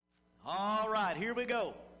right, here we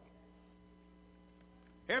go.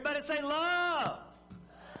 Everybody say love.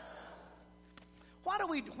 Why do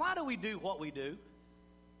we do what we do?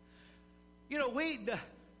 You know, the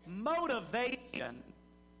motivation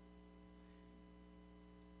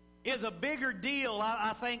is a bigger deal,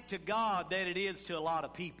 I think, to God than it is to a lot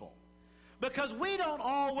of people. Because we don't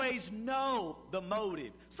always know the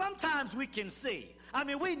motive. Sometimes we can see. I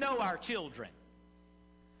mean, we know our children.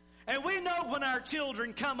 And we know when our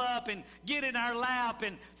children come up and get in our lap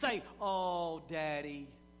and say, "Oh, Daddy,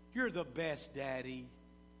 you're the best Daddy."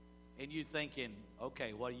 And you're thinking,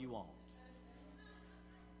 okay, what do you want?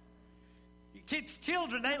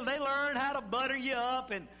 Children, they learn how to butter you up,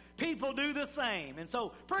 and people do the same. And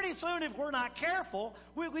so pretty soon, if we're not careful,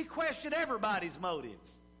 we question everybody's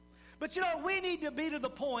motives. But you know, we need to be to the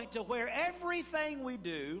point to where everything we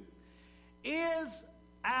do is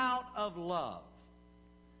out of love.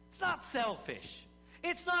 It's not selfish.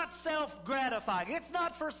 It's not self-gratifying. It's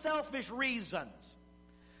not for selfish reasons.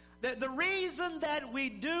 The reason that we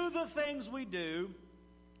do the things we do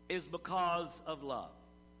is because of love.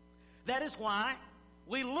 That is why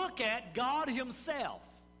we look at God Himself.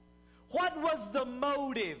 What was the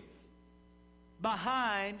motive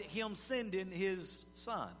behind Him sending His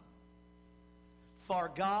Son?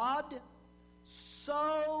 For God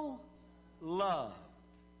so loved.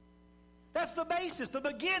 That's the basis, the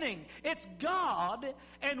beginning. It's God,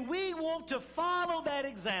 and we want to follow that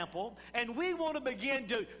example, and we want to begin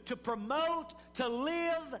to promote, to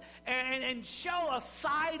live, and show a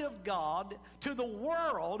side of God to the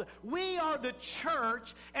world. We are the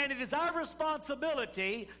church, and it is our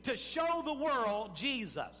responsibility to show the world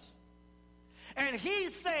Jesus. And He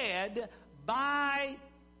said, by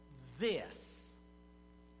this.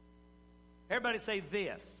 Everybody say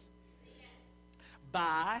this.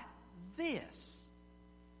 By this,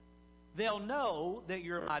 they'll know that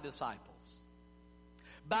you're my disciples.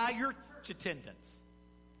 By your church attendance,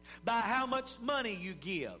 by how much money you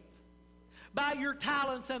give, by your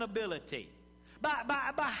talents and ability,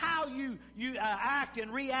 by how you act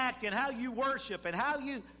and react, and how you worship,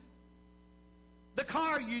 and the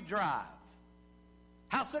car you drive,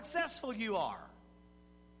 how successful you are.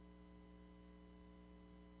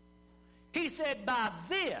 He said, by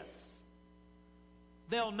this,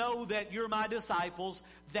 they'll know that you're my disciples,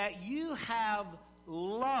 that you have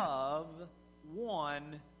love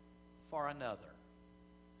one for another.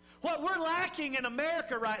 What we're lacking in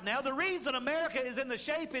America right now, the reason America is in the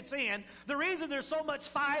shape it's in, the reason there's so much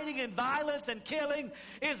fighting and violence and killing,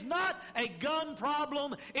 is not a gun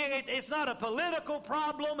problem. It's not a political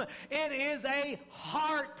problem. It is a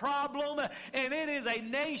heart problem, and it is a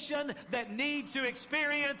nation that needs to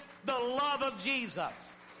experience the love of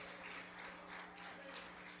Jesus.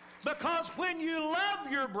 Because when you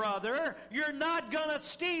love your brother, you're not going to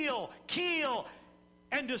steal, kill,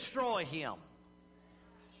 and destroy him.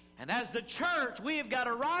 And as the church, we have got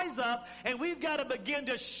to rise up, and we've got to begin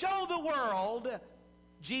to show the world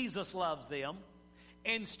Jesus loves them,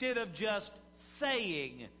 instead of just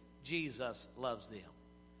saying Jesus loves them.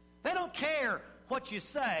 They don't care what you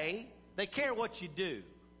say. They care what you do.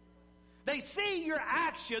 They see your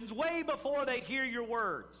actions way before they hear your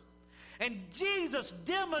words. And Jesus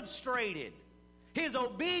demonstrated His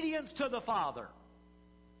obedience to the Father.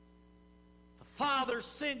 The Father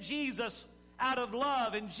sent Jesus out of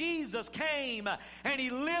love, and Jesus came and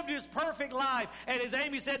He lived His perfect life. And as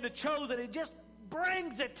Amy said, the chosen, it just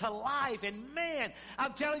brings it to life. And man,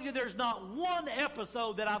 I'm telling you, there's not one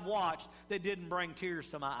episode that I've watched that didn't bring tears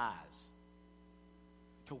to my eyes.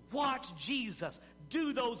 To watch Jesus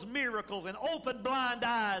do those miracles and open blind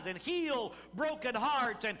eyes and heal broken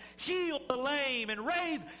hearts and heal the lame and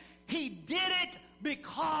raise. He did it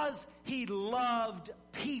because He loved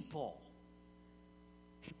people.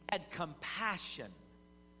 He had compassion.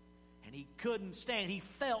 And He couldn't stand. He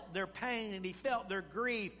felt their pain and He felt their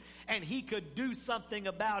grief. And He could do something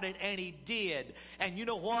about it, and He did. And you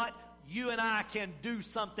know what? You and I can do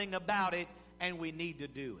something about it, and we need to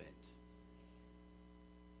do it.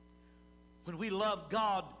 When we love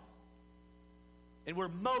God and we're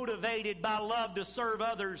motivated by love to serve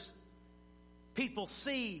others, people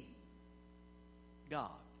see God.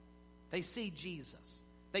 They see Jesus.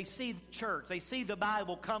 They see the church. They see the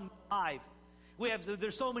Bible come to life.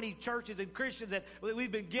 There's so many churches and Christians that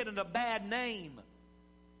we've been getting a bad name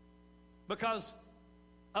because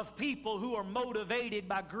of people who are motivated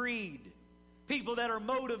by greed. People that are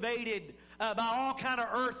motivated by all kind of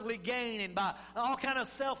earthly gain and by all kind of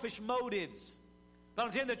selfish motives. But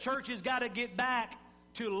I'm telling you, the church has got to get back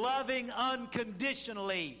to loving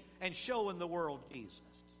unconditionally and showing the world Jesus.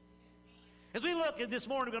 As we look at this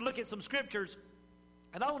morning, we're going to look at some scriptures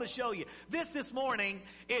And I want to show you. This morning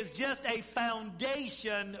is just a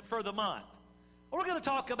foundation for the month. We're going to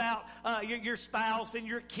talk about your spouse and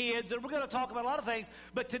your kids, and we're going to talk about a lot of things.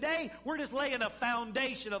 But today, we're just laying a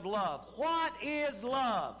foundation of love. What is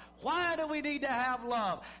love? Why do we need to have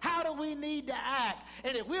love? How do we need to act?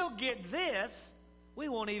 And if we'll get this, we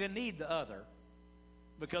won't even need the other,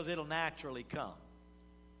 because it'll naturally come.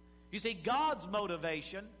 You see, God's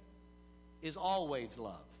motivation is always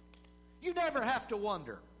love. You never have to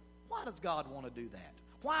wonder, why does God want to do that?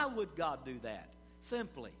 Why would God do that?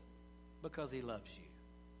 Simply because He loves you.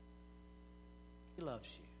 He loves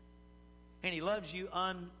you. And He loves you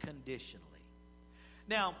unconditionally.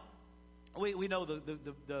 Now, we know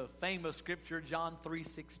the famous scripture, John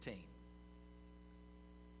 3:16.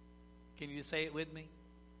 Can you say it with me?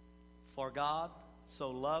 For God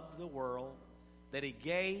so loved the world that He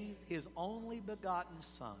gave His only begotten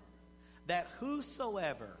Son, that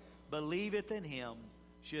whosoever believeth in Him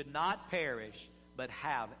should not perish, but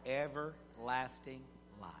have everlasting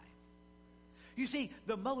life. You see,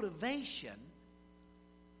 the motivation,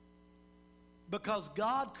 because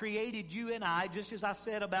God created you and I, just as I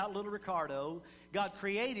said about little Ricardo, God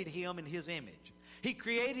created him in His image. He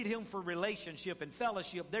created him for relationship and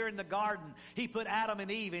fellowship. There in the garden, He put Adam and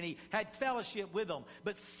Eve, and He had fellowship with them.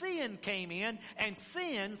 But sin came in, and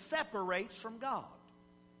sin separates from God.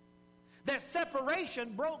 That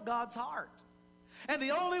separation broke God's heart. And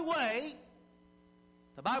the only way,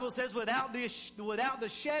 the Bible says, without the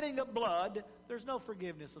shedding of blood, there's no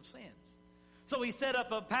forgiveness of sins. So He set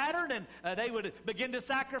up a pattern, and they would begin to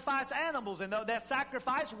sacrifice animals. And that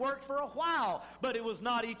sacrifice worked for a while, but it was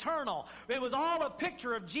not eternal. It was all a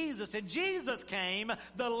picture of Jesus. And Jesus came,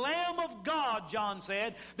 the Lamb of God, John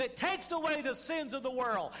said, that takes away the sins of the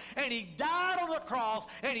world. And He died on the cross,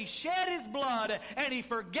 and He shed His blood, and He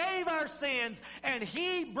forgave our sins, and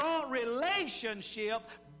He brought relationship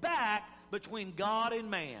back between God and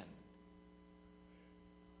man,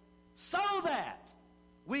 so that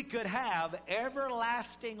we could have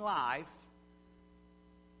everlasting life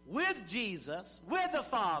with Jesus, with the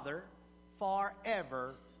Father,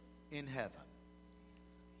 forever in heaven.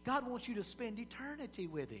 God wants you to spend eternity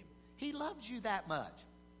with Him. He loves you that much.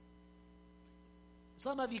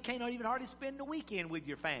 Some of you can't even hardly spend the weekend with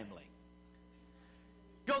your family.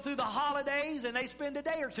 Go through the holidays and they spend a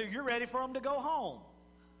day or two. You're ready for them to go home.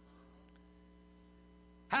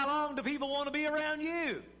 How long do people want to be around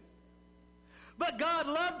you? But God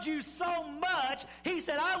loved you so much, He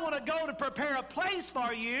said, I want to go to prepare a place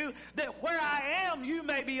for you, that where I am, you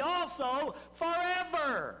may be also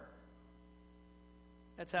forever.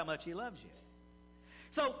 That's how much He loves you.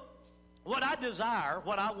 So, what I desire,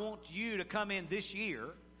 what I want you to come in this year,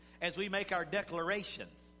 as we make our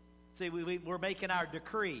declarations. See, we're making our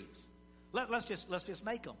decrees. Let's just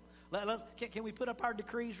make them. Can we put up our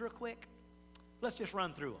decrees real quick? Let's just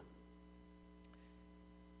run through them.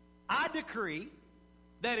 I decree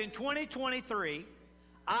that in 2023,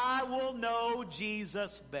 I will know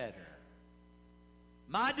Jesus better.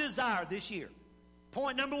 My desire this year,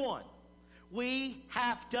 point number one, we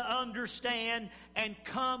have to understand and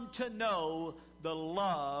come to know the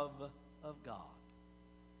love of God.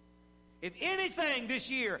 If anything this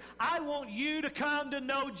year, I want you to come to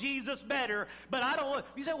know Jesus better, but I don't want,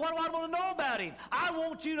 you say, what do I want to know about Him? I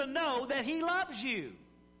want you to know that He loves you.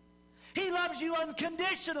 He loves you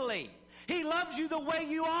unconditionally. He loves you the way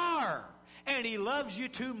you are. And He loves you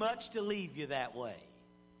too much to leave you that way.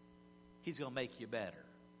 He's going to make you better.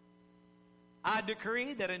 I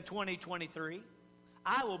decree that in 2023,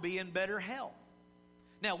 I will be in better health.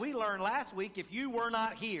 Now, we learned last week, if you were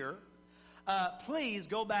not here, please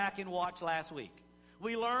go back and watch last week.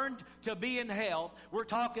 We learned to be in health. We're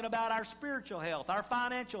talking about our spiritual health, our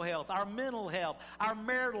financial health, our mental health, our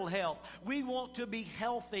marital health. We want to be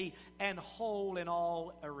healthy and whole in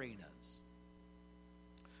all arenas.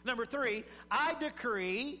 Number 3, I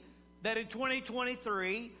decree that in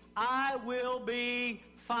 2023, I will be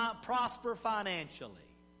prosper financially.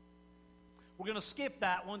 We're going to skip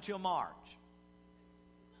that one till March.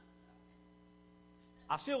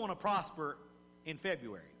 I still want to prosper in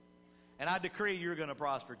February. And I decree you're going to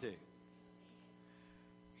prosper too.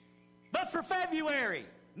 But for February,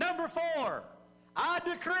 number 4, I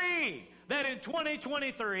decree that in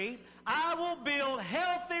 2023, I will build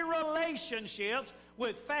healthy relationships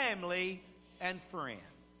with family and friends.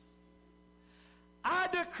 I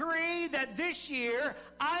decree that this year,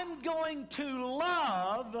 I'm going to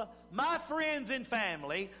love my friends and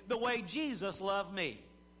family the way Jesus loved me.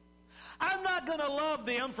 I'm not going to love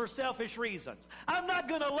them for selfish reasons. I'm not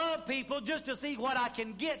going to love people just to see what I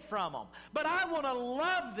can get from them. But I want to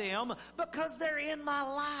love them because they're in my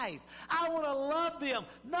life. I want to love them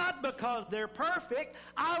not because they're perfect.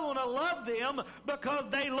 I want to love them because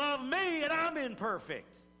they love me and I'm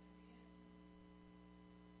imperfect.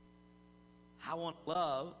 I want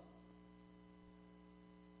love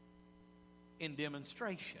in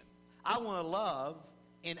demonstration. I want to love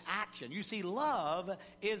in action. You see, love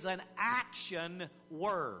is an action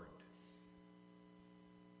word.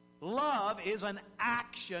 Love is an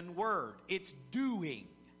action word. It's doing.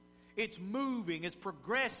 It's moving. It's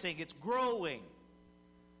progressing. It's growing.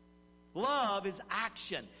 Love is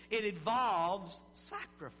action. It involves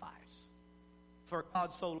sacrifice. For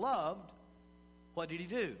God so loved, what did He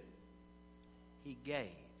do? He gave.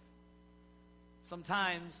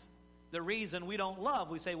 Sometimes the reason we don't love,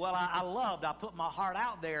 we say, well, I loved, I put my heart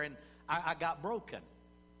out there and I got broken.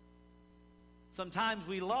 Sometimes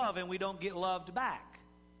we love and we don't get loved back.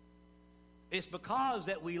 It's because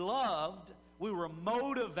that we loved, we were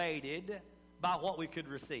motivated by what we could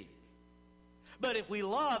receive. But if we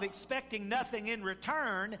love expecting nothing in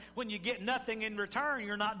return, when you get nothing in return,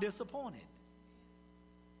 you're not disappointed.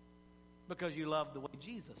 Because you love the way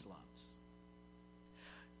Jesus loves.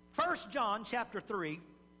 1 John chapter 3,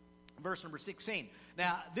 verse number 16.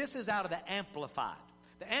 Now, this is out of the Amplified.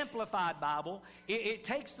 The Amplified Bible, it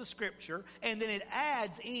takes the Scripture and then it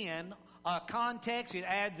adds in context, it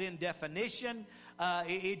adds in definition,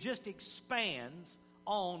 it just expands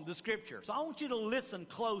on the Scripture. So I want you to listen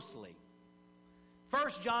closely. 1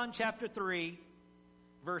 John chapter 3,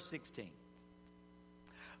 verse 16.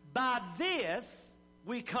 By this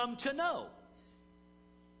we come to know,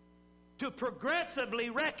 to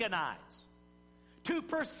progressively recognize, to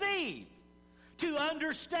perceive, to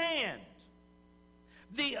understand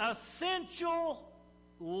the essential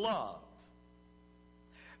love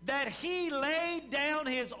that He laid down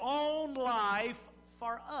His own life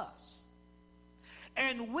for us.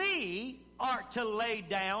 And we are to lay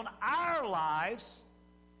down our lives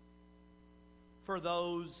for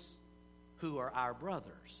those who are our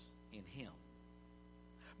brothers in Him.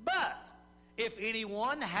 But if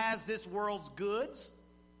anyone has this world's goods,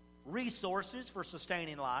 resources for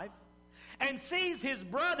sustaining life, and sees his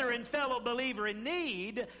brother and fellow believer in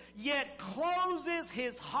need, yet closes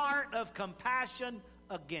his heart of compassion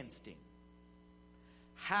against him,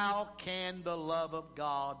 how can the love of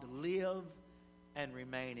God live and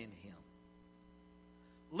remain in him?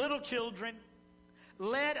 Little children,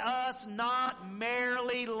 let us not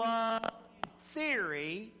merely love in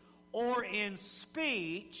theory or in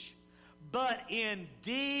speech, but in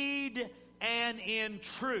deed and in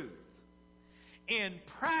truth, in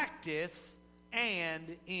practice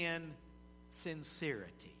and in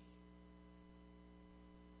sincerity.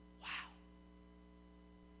 Wow.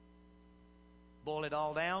 Boil it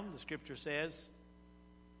all down, the Scripture says,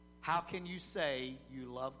 how can you say you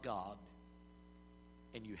love God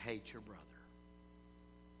and you hate your brother?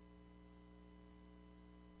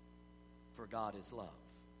 For God is love.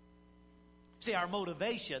 See, our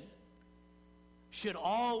motivation should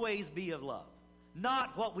always be of love.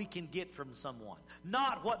 Not what we can get from someone.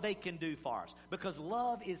 Not what they can do for us. Because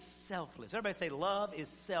love is selfless. Everybody say, love is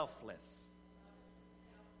selfless.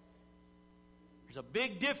 There's a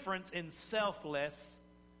big difference in selfless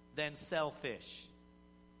than selfish.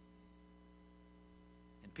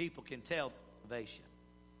 And people can tell motivation.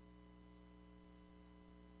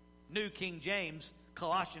 New King James,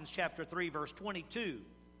 Colossians chapter 3, verse 22.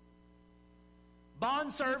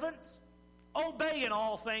 Bondservants, obey in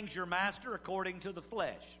all things your master according to the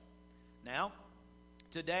flesh. Now,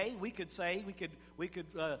 today we could say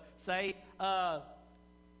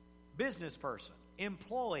business person,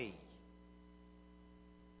 employee.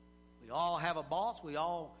 We all have a boss. We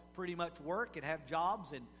all pretty much work and have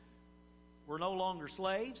jobs, and we're no longer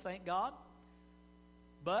slaves, thank God.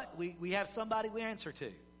 But we have somebody we answer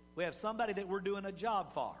to. We have somebody that we're doing a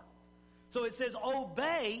job for. So it says,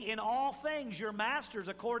 obey in all things your masters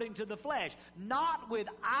according to the flesh, not with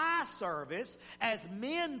eye service as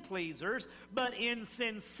men pleasers, but in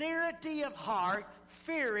sincerity of heart,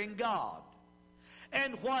 fearing God.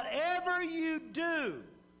 And whatever you do,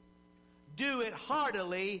 do it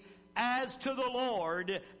heartily as to the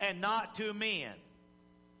Lord and not to men.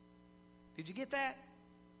 Did you get that?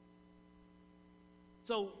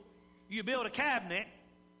 So you build a cabinet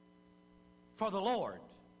for the Lord,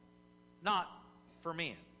 not for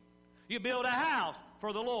men. You build a house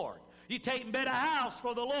for the Lord. You take and bid a house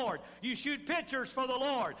for the Lord. You shoot pictures for the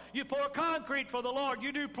Lord. You pour concrete for the Lord.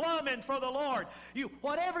 You do plumbing for the Lord.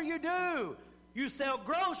 Whatever you do, You sell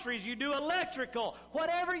groceries. You do electrical.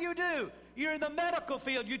 Whatever you do, you're in the medical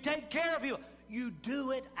field. You take care of people. You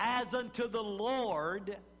do it as unto the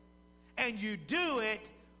Lord, and you do it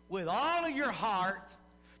with all of your heart,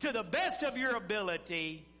 to the best of your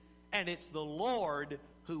ability, and it's the Lord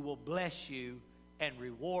who will bless you and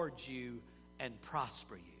reward you and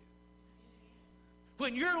prosper you.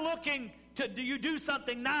 When you're looking to do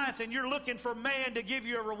something nice and you're looking for man to give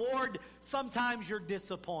you a reward, sometimes you're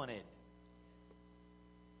disappointed.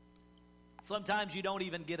 Sometimes you don't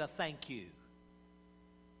even get a thank you.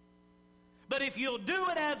 But if you'll do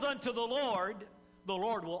it as unto the Lord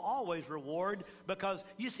will always reward, because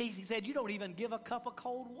you see, he said, you don't even give a cup of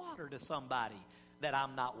cold water to somebody that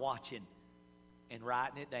I'm not watching and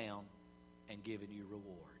writing it down and giving you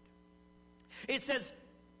reward. It says,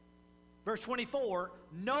 verse 24,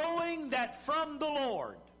 knowing that from the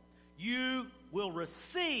Lord you will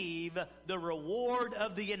receive the reward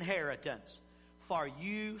of the inheritance, for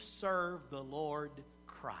you serve the Lord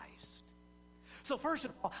Christ. So first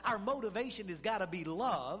of all, our motivation has got to be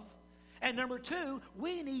love. And number two,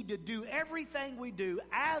 we need to do everything we do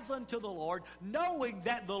as unto the Lord, knowing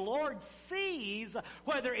that the Lord sees,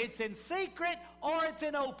 whether it's in secret or it's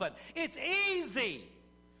in open. It's easy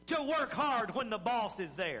to work hard when the boss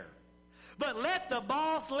is there. But let the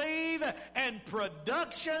boss leave and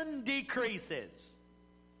production decreases.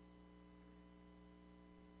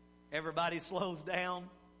 Everybody slows down,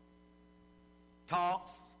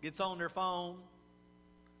 talks, gets on their phone.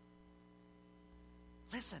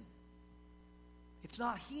 Listen, it's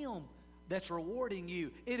not him that's rewarding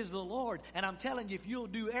you. It is the Lord. And I'm telling you, if you'll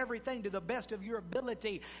do everything to the best of your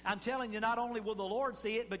ability, I'm telling you, not only will the Lord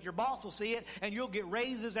see it, but your boss will see it, and you'll get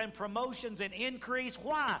raises and promotions and increase.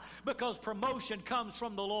 Why? Because promotion comes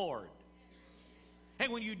from the Lord.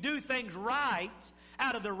 And when you do things right,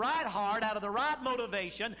 out of the right heart, out of the right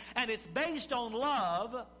motivation, and it's based on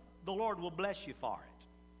love, the Lord will bless you for it.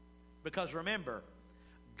 Because remember,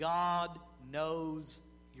 God knows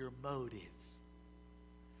your motives.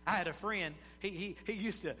 I had a friend, he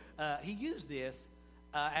used this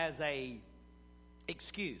as a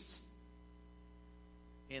excuse.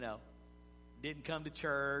 You know, didn't come to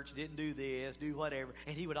church, didn't do this, do whatever.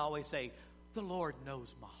 And he would always say, the Lord knows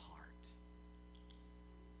my heart.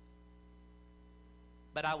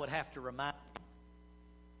 But I would have to remind him,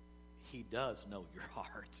 he does know your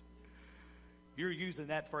heart. You're using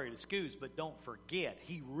that for an excuse, but don't forget,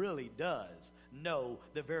 he really does know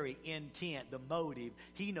the very intent, the motive.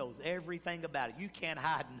 He knows everything about it. You can't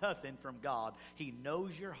hide nothing from God. He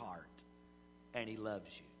knows your heart, and he loves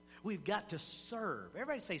you. We've got to serve.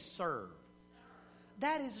 Everybody say serve.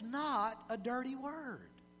 That is not a dirty word.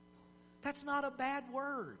 That's not a bad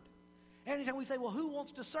word. Anytime we say, well, who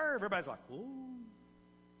wants to serve? Everybody's like, ooh.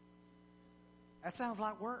 That sounds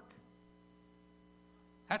like work.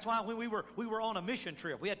 That's why when we were on a mission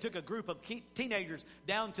trip, we took a group of teenagers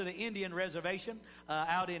down to the Indian reservation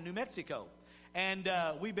out in New Mexico. And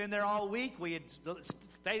we've been there all week. We had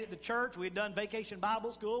stayed at the church. We had done vacation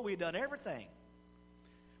Bible school. We had done everything.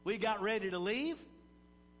 We got ready to leave.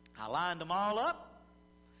 I lined them all up.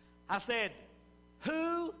 I said,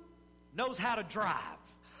 who knows how to drive?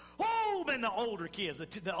 Oh, man, the older kids,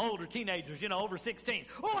 the older teenagers, over 16.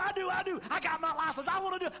 Oh, I do. I got my license. I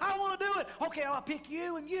want to do it. Okay, I'll pick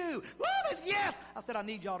you and you. Oh, yes. I said, I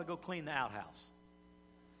need y'all to go clean the outhouse.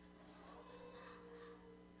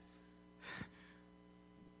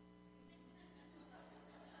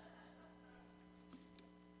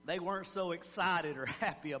 They weren't so excited or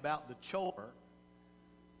happy about the chore.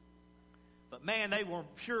 But, man, they were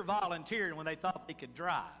sure volunteering when they thought they could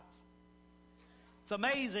drive. It's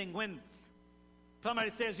amazing when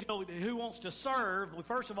somebody says, who wants to serve? Well,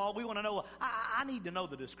 first of all, we want to know, I need to know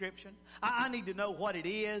the description. I need to know what it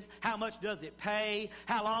is. How much does it pay?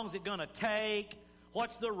 How long is it going to take?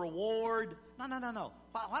 What's the reward? No.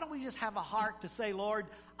 Why don't we just have a heart to say, Lord,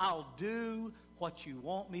 I'll do what you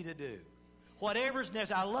want me to do. Whatever's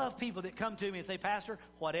necessary. I love people that come to me and say, Pastor,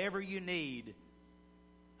 whatever you need,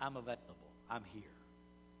 I'm available. I'm here.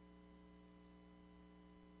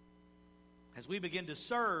 As we begin to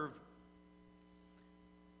serve,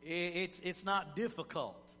 it's not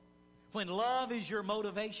difficult. When love is your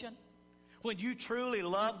motivation, when you truly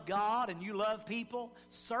love God and you love people,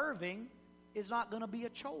 serving is not going to be a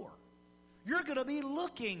chore. You're going to be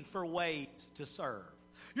looking for ways to serve.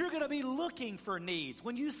 You're going to be looking for needs.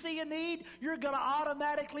 When you see a need, you're going to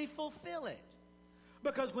automatically fulfill it.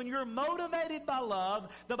 Because when you're motivated by love,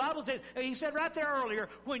 the Bible says, he said right there earlier,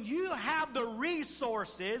 when you have the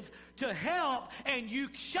resources to help and you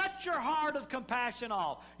shut your heart of compassion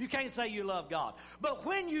off, you can't say you love God. But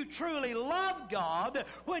when you truly love God,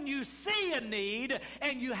 when you see a need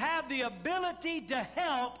and you have the ability to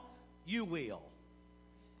help, you will.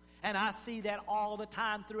 And I see that all the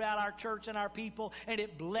time throughout our church and our people, and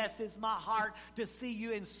it blesses my heart to see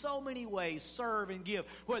you in so many ways serve and give,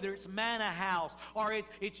 whether it's Manna House, or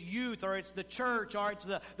it's youth, or it's the church, or it's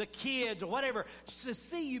the kids, or whatever. To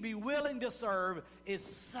see you be willing to serve is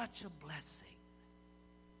such a blessing.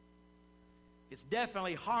 It's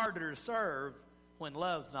definitely harder to serve when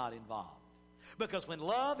love's not involved. Because when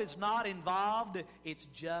love is not involved, it's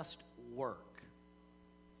just work.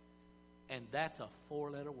 And that's a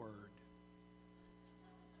 4-letter word.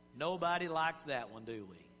 Nobody likes that one, do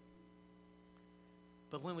we?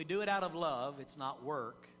 But when we do it out of love, it's not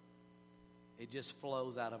work. It just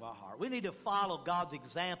flows out of our heart. We need to follow God's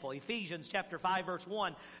example. Ephesians chapter 5, verse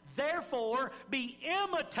 1. Therefore, be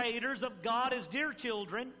imitators of God as dear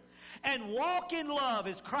children, and walk in love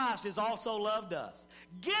as Christ has also loved us,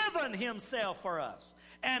 given himself for us,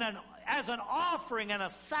 and as an offering and a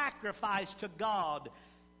sacrifice to God,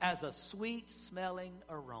 as a sweet-smelling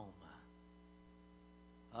aroma.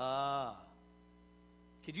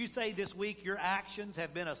 Could you say this week your actions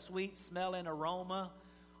have been a sweet-smelling aroma,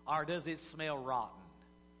 or does it smell rotten?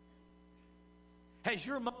 Has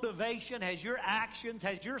your motivation, has your actions,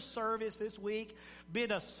 has your service this week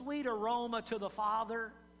been a sweet aroma to the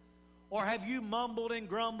Father? Or have you mumbled and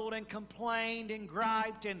grumbled and complained and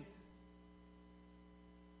griped and...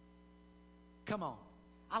 Come on.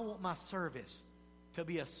 I want my service to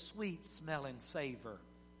be a sweet-smelling savor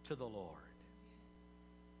to the Lord.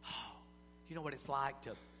 Oh, you know what it's like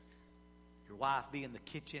to your wife be in the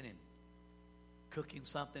kitchen and cooking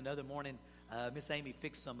something. The other morning, Miss Amy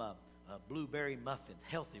fixed some blueberry muffins,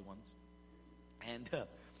 healthy ones. And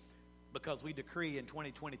because we decree in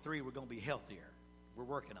 2023 we're going to be healthier. We're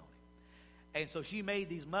working on it. And so she made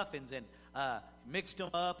these muffins and mixed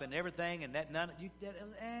them up and everything. And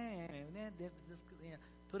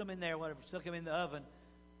put them in there, whatever, stuck them in the oven.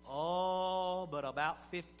 Oh, but about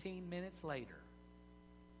 15 minutes later,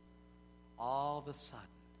 all of a sudden,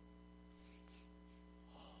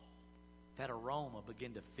 that aroma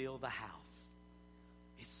began to fill the house.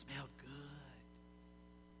 It smelled good.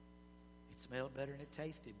 It smelled better than it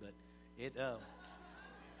tasted, but it...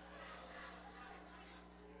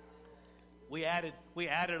 We added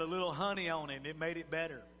a little honey on it, and it made it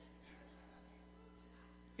better.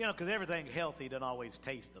 You know, because everything healthy doesn't always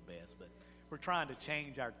taste the best, but we're trying to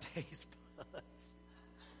change our taste buds.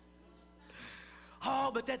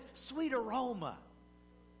 Oh, but that sweet aroma.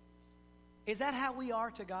 Is that how we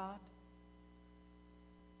are to God?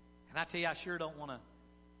 And I tell you, I sure don't want to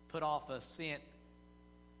put off a scent,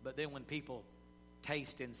 but then when people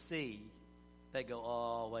taste and see, they go,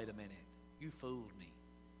 oh, wait a minute. You fooled me.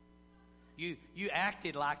 You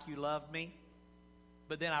acted like you loved me,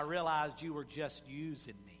 but then I realized you were just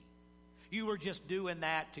using me. You were just doing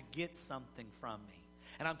that to get something from me.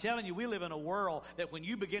 And I'm telling you, we live in a world that when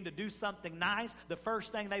you begin to do something nice, the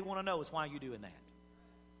first thing they want to know is, why are you doing that?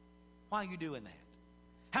 Why are you doing that?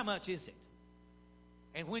 How much is it?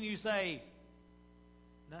 And when you say,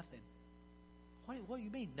 nothing. What do you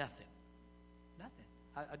mean, nothing? Nothing.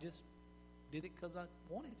 I just did it because I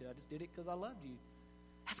wanted to. I just did it because I loved you.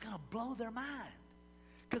 That's going to blow their mind.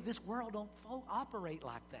 Because this world don't operate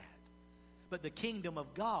like that. But the kingdom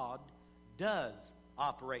of God does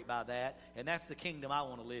operate by that. And that's the kingdom I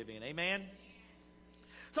want to live in. Amen?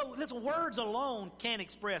 So listen, words alone can't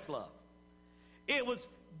express love. It was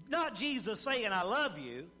not Jesus saying, I love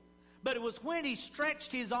you. But it was when he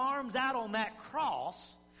stretched his arms out on that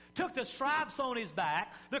cross, took the stripes on his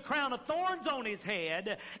back, the crown of thorns on his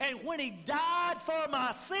head, and when he died for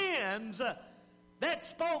my sins, that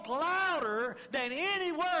spoke louder than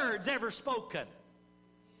any words ever spoken.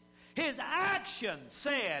 His action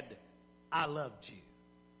said, I loved you.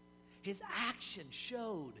 His action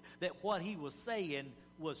showed that what he was saying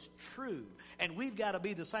was true. And we've got to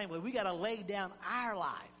be the same way. We've got to lay down our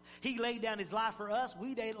life. He laid down his life for us.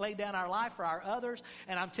 We lay down our life for our others.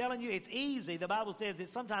 And I'm telling you, it's easy. The Bible says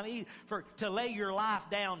it's sometimes easy to lay your life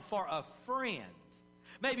down for a friend.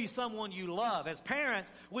 Maybe someone you love. As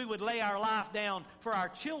parents, we would lay our life down for our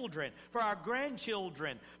children, for our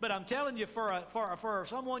grandchildren. But I'm telling you, for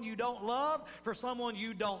someone you don't love, for someone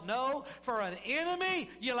you don't know, for an enemy,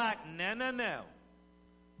 you're like, no.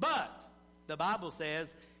 But the Bible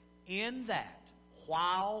says, in that,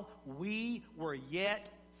 while we were yet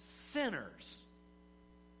sinners,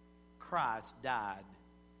 Christ died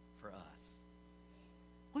for us.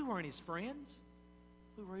 We weren't his friends.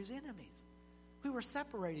 We were his enemies. We were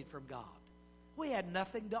separated from God. We had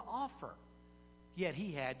nothing to offer. Yet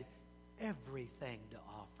he had everything to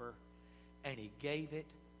offer, and he gave it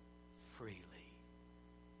freely.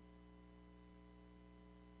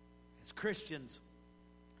 As Christians,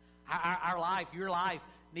 our life, your life,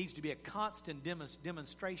 needs to be a constant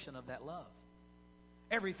demonstration of that love.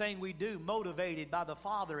 Everything we do motivated by the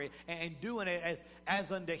Father and doing it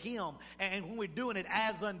as unto Him. And when we're doing it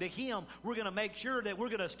as unto Him, we're going to make sure that we're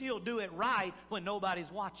going to still do it right when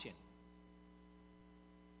nobody's watching.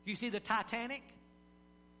 You see, the Titanic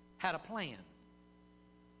had a plan.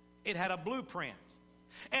 It had a blueprint.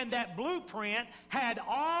 And that blueprint had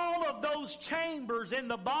all of those chambers in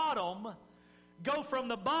the bottom go from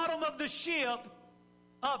the bottom of the ship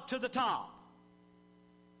up to the top.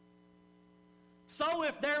 So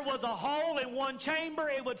if there was a hole in one chamber,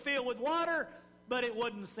 it would fill with water, but it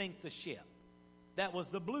wouldn't sink the ship. That was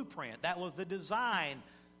the blueprint. That was the design.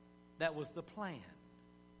 That was the plan.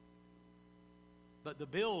 But the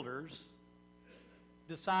builders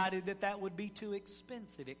decided that that would be too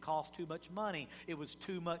expensive. It cost too much money. It was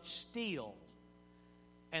too much steel.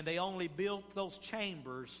 And they only built those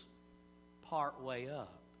chambers part way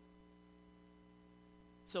up.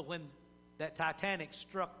 So when that Titanic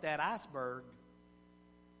struck that iceberg,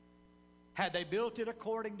 had they built it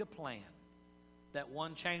according to plan, that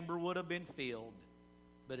one chamber would have been filled,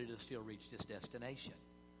 but it has still reached its destination.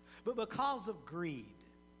 But because of greed,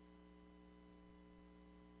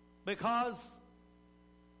 because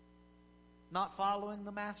not following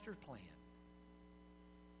the master plan,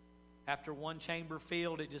 after one chamber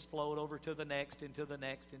filled, it just flowed over to the next, into the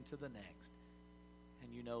next, into the next.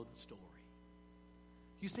 And you know the story.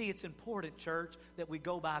 You see, it's important, church, that we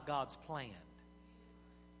go by God's plan.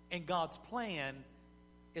 And God's plan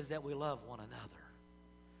is that we love one another.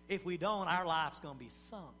 If we don't, our life's going to be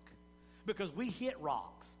sunk. Because we hit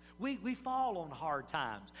rocks. We fall on hard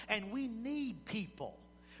times. And we need people.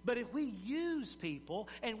 But if we use people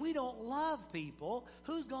and we don't love people,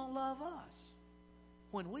 who's going to love us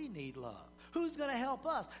when we need love? Who's going to help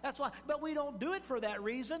us? That's why. But we don't do it for that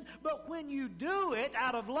reason. But when you do it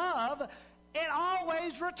out of love, it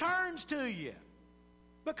always returns to you.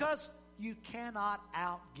 Because you cannot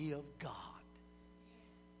outgive God.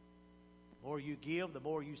 The more you give, the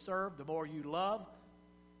more you serve, the more you love,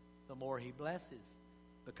 the more He blesses,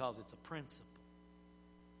 because it's a principle.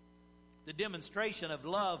 The demonstration of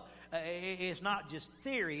love is not just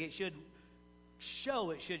theory. It should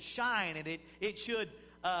show, it should shine, and it should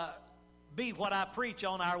be what I preach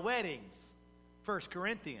on our weddings. 1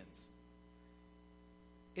 Corinthians.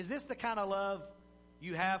 Is this the kind of love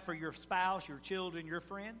you have for your spouse, your children, your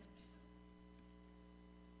friends?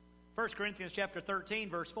 1 Corinthians chapter 13,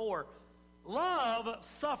 verse 4. Love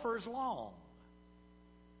suffers long.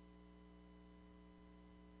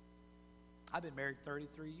 I've been married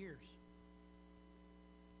 33 years.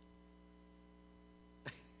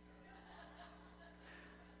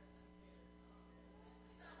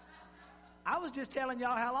 I was just telling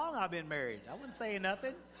y'all how long I've been married. I wasn't saying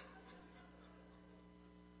nothing.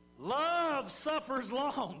 Love suffers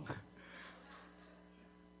long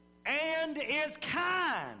and is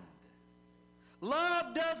kind.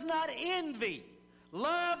 Love does not envy.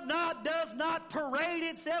 Love does not parade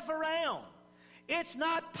itself around. It's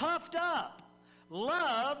not puffed up.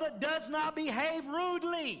 Love does not behave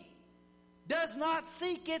rudely, does not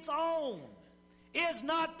seek its own, is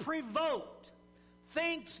not provoked,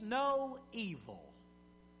 thinks no evil.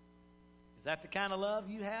 Is that the kind of love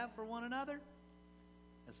you have for one another?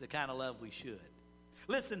 That's the kind of love we should.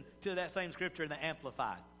 Listen to that same scripture in the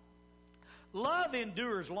Amplified. Love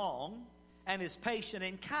endures long and is patient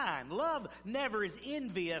and kind. Love never is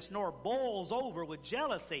envious nor boils over with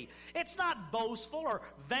jealousy. It's not boastful or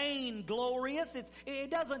vainglorious. It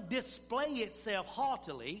doesn't display itself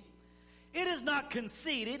haughtily. It is not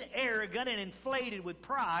conceited, arrogant, and inflated with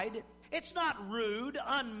pride. It's not rude,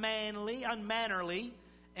 unmannerly,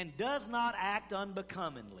 and does not act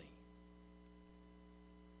unbecomingly.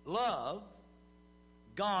 Love,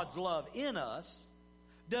 God's love in us,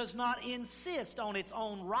 does not insist on its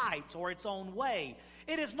own rights or its own way.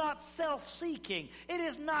 It is not self-seeking. It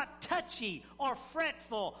is not touchy or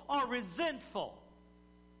fretful or resentful.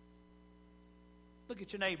 Look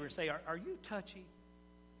at your neighbor and say, are you touchy?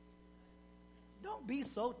 Don't be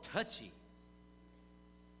so touchy.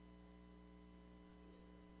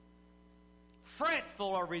 Fretful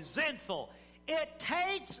or resentful. It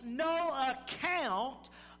takes no account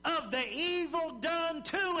of the evil done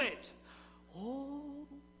to it. Oh,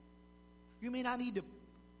 you mean I need to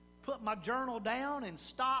put my journal down and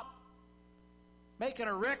stop making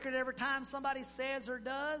a record every time somebody says or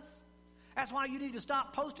does. That's why you need to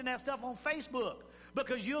stop posting that stuff on Facebook,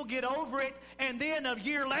 because you'll get over it, and then a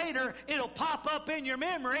year later, it'll pop up in your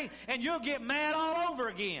memory, and you'll get mad all over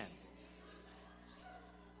again.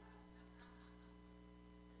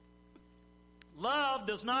 Love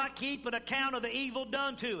does not keep an account of the evil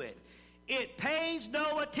done to it. It pays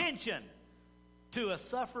no attention to a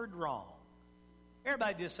suffered wrong.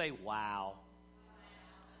 Everybody just say, wow.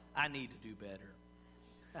 I need to do better.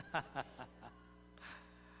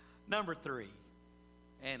 Number 3,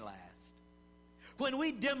 and last. When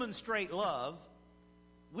we demonstrate love,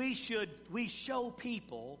 we show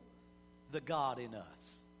people the God in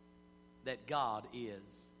us, that God is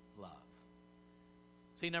love.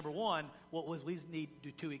 See, number 1, we need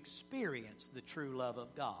to experience the true love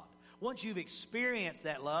of God. Once you've experienced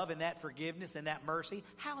that love and that forgiveness and that mercy,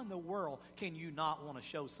 how in the world can you not want to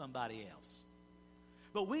show somebody else?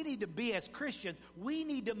 But we need to be, as Christians, we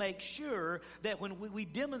need to make sure that when we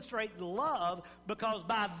demonstrate the love, because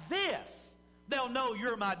by this, they'll know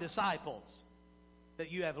you're my disciples,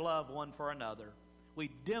 that you have love one for another. We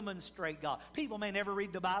demonstrate God. People may never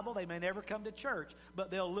read the Bible, they may never come to church,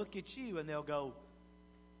 but they'll look at you and they'll go,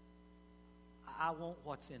 I want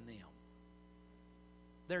what's in them.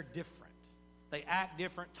 They're different. They act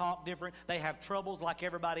different, talk different. They have troubles like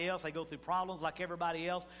everybody else. They go through problems like everybody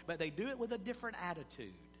else, but they do it with a different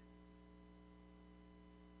attitude.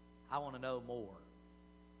 I want to know more.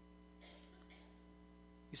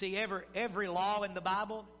 You see, every law in the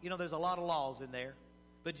Bible, there's a lot of laws in there,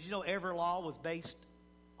 but did you know every law was based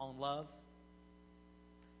on love?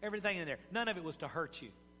 Everything in there. None of it was to hurt you.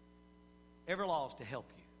 Every law is to help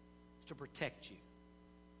you. It's to protect you.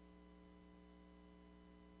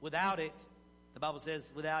 Without it, the Bible says,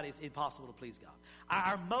 without it, it's impossible to please God.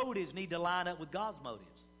 Our motives need to line up with God's motives.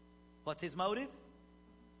 What's His motive?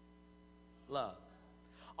 Love.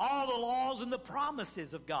 All the laws and the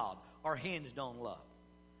promises of God are hinged on love.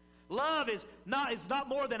 Love is not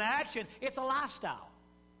more than action, it's a lifestyle.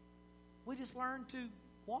 We just learn to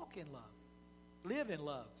walk in love, live in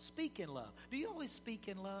love, speak in love. Do you always speak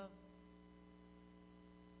in love?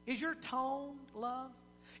 Is your tone love?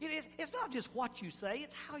 It's not just what you say,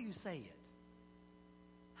 it's how you say it.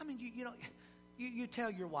 I mean, you tell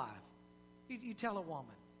your wife, you tell a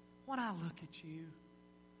woman, when I look at you,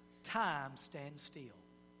 time stands still.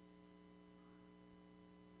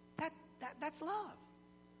 That's love.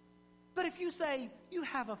 But if you say, you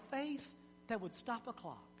have a face that would stop a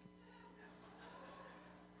clock.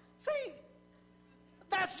 See,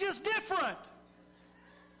 that's just different.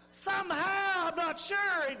 Somehow, I'm not sure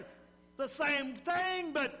it's the same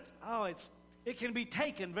thing, but it can be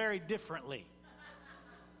taken very differently.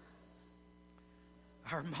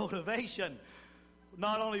 Our motivation,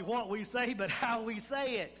 not only what we say, but how we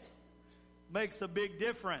say it, makes a big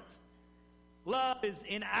difference. Love is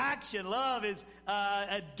in action. Love is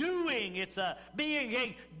a doing. It's being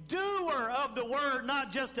a doer of the word,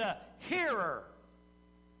 not just a hearer.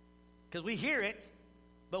 Because we hear it,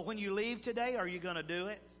 but when you leave today, are you going to do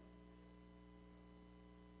it?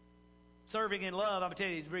 Serving in love, I'm going to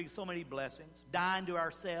tell you, it brings so many blessings. Dying to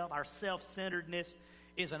ourselves, our self-centeredness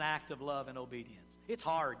is an act of love and obedience. It's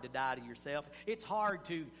hard to die to yourself. It's hard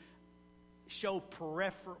to show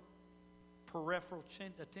peripheral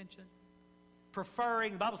attention.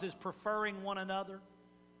 Preferring, the Bible says preferring one another.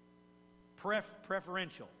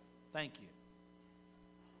 Preferential. Thank you.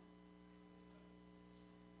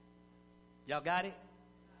 Y'all got it?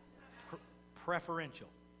 Preferential.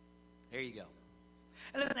 There you go.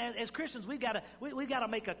 And listen, as Christians, we've got to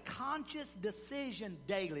make a conscious decision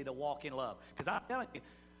daily to walk in love. Because I'm telling you,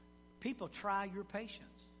 people try your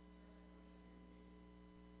patience.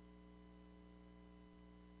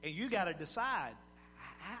 And you got to decide,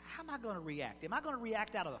 how am I going to react? Am I going to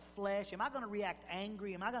react out of the flesh? Am I going to react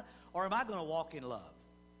angry? Or am I going to walk in love?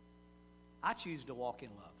 I choose to walk in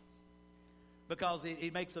love. Because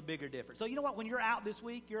it makes a bigger difference. So you know what? When you're out this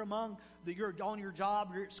week, you're on your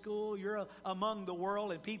job, you're at school, you're among the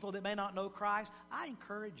world and people that may not know Christ. I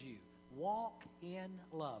encourage you, walk in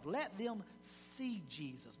love. Let them see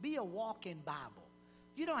Jesus. Be a walking Bible.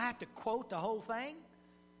 You don't have to quote the whole thing.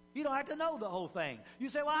 You don't have to know the whole thing. You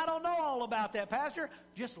say, well, I don't know all about that, Pastor.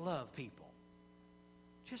 Just love people.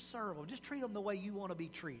 Just serve them. Just treat them the way you want to be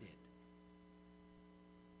treated.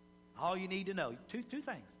 All you need to know. Two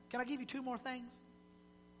things. Can I give you 2 more things?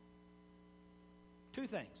 2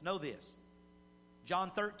 things. Know this.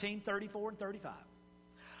 John 13, 34 and 35.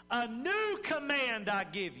 A new command I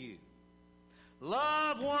give you.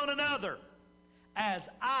 Love one another as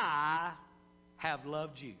I have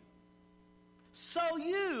loved you. So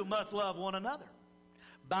you must love one another.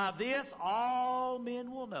 By this all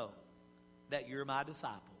men will know that you're my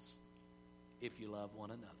disciples, if you love one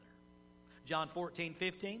another. John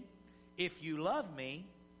 14:15. If you love me,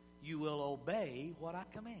 you will obey what I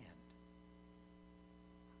command.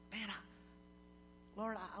 Man,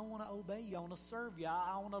 Lord, I want to obey you. I want to serve you.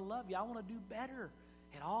 I want to love you. I want to do better.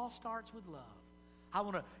 It all starts with love. I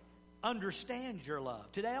want to understand your love.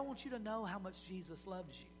 Today, I want you to know how much Jesus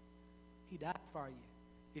loves you. He died for you.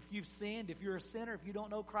 If you've sinned, if you're a sinner, if you don't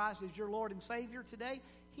know Christ as your Lord and Savior today,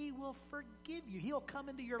 He will forgive you. He'll come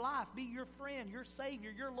into your life, be your friend, your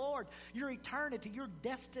Savior, your Lord. Your eternity, your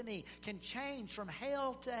destiny can change from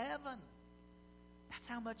hell to heaven. That's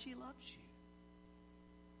how much He loves you.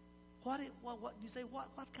 What you say?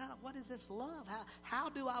 What is this love? How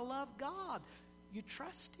do I love God? You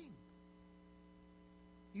trust Him.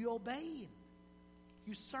 You obey Him.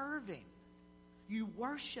 You serve Him. You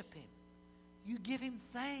worship Him. You give Him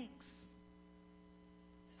thanks.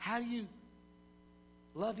 How do you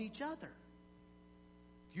love each other?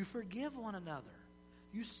 You forgive one another.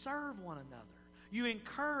 You serve one another. You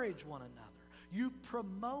encourage one another. You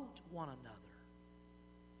promote one another.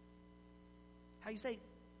 How you say?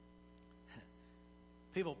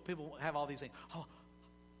 People have all these things. Oh,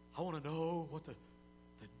 I want to know what the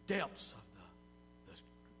depths of the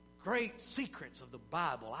great secrets of the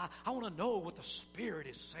Bible. I want to know what the Spirit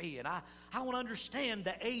is saying. I want to understand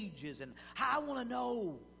the ages, and I want to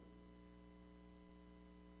know.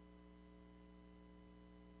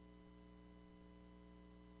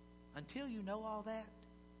 Until you know all that,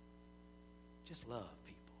 just love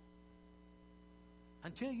people.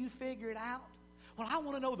 Until you figure it out, well, I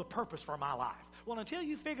want to know the purpose for my life. Well, until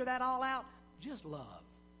you figure that all out, just love.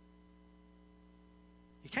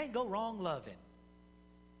 You can't go wrong loving.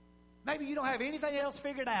 Maybe you don't have anything else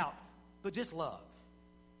figured out, but just love.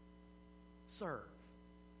 Serve,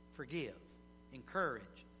 forgive, encourage,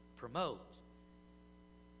 promote.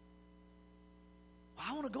 Well,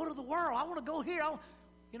 I want to go to the world. I want to go here.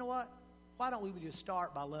 You know what? Why don't we just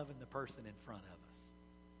start by loving the person in front of us?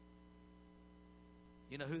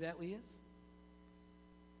 You know who that is?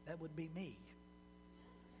 That would be me.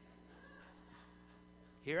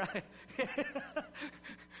 Here I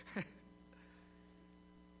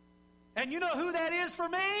And you know who that is for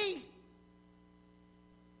me?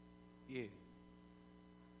 You.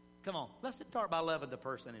 Come on, let's start by loving the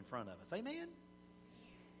person in front of us. Amen?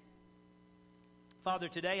 Father,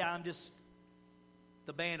 today I'm just,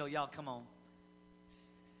 the band, y'all come on.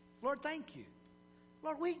 Lord, thank you.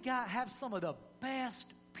 Lord, we have some of the best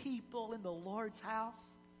people in the Lord's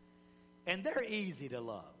house, and they're easy to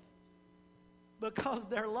love because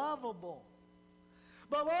they're lovable.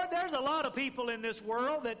 But Lord, there's a lot of people in this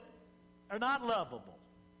world that are not lovable.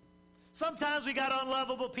 Sometimes we got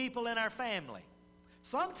unlovable people in our family.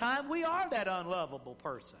 Sometimes we are that unlovable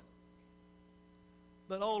person.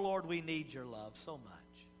 But oh Lord, we need your love so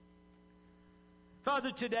much.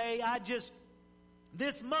 Father, today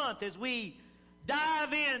this month as we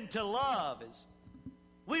dive into love, as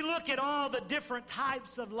we look at all the different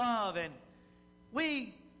types of love, and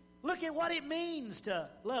we look at what it means to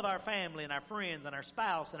love our family and our friends and our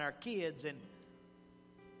spouse and our kids. And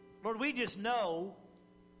Lord, we just know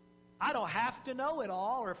I don't have to know it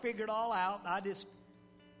all or figure it all out. I just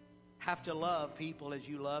have to love people as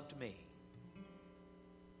you loved me.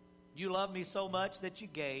 You loved me so much that you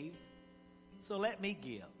gave, so let me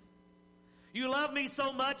give. You love me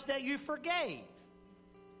so much that you forgave,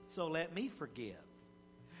 so let me forgive.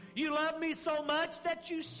 You love me so much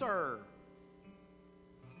that you serve,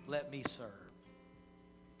 let me serve.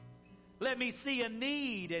 Let me see a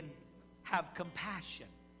need and have compassion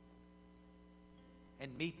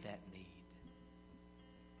and meet that need.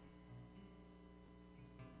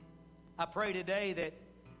 I pray today that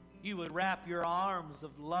you would wrap your arms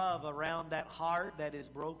of love around that heart that is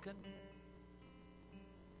broken.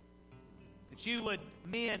 That you would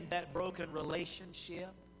mend that broken relationship.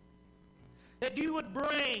 That you would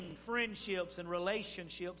bring friendships and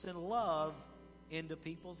relationships and love into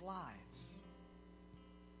people's lives.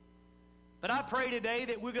 But I pray today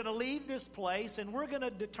that we're going to leave this place and we're going to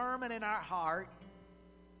determine in our heart,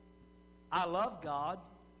 I love God,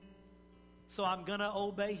 so I'm going to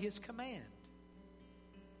obey His command.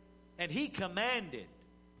 And He commanded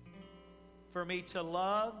for me to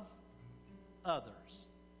love others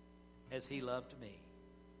as He loved me.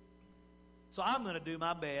 So I'm going to do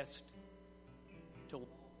my best to love.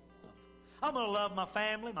 I'm going to love my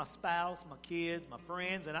family, my spouse, my kids, my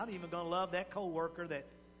friends, and I'm even going to love that coworker that's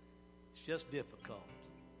just difficult.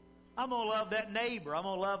 I'm going to love that neighbor. I'm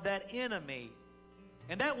going to love that enemy.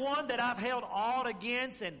 And that one that I've held aught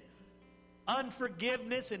against and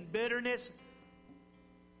unforgiveness and bitterness,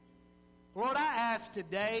 Lord, I ask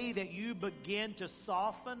today that you begin to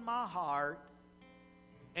soften my heart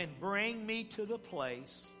and bring me to the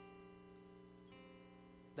place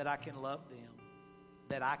that I can love them,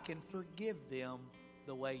 that I can forgive them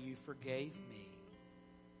the way you forgave me.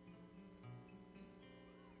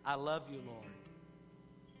 I love you, Lord.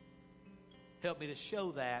 Help me to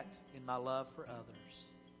show that in my love for others.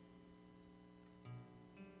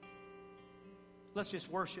 Let's just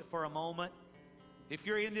worship for a moment. If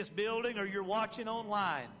you're in this building or you're watching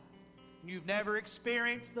online, and you've never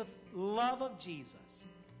experienced the love of Jesus,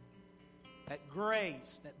 that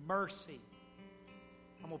grace, that mercy,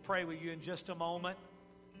 I'm going to pray with you in just a moment.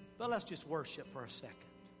 But let's just worship for a second.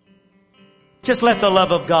 Just let the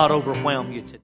love of God overwhelm you today.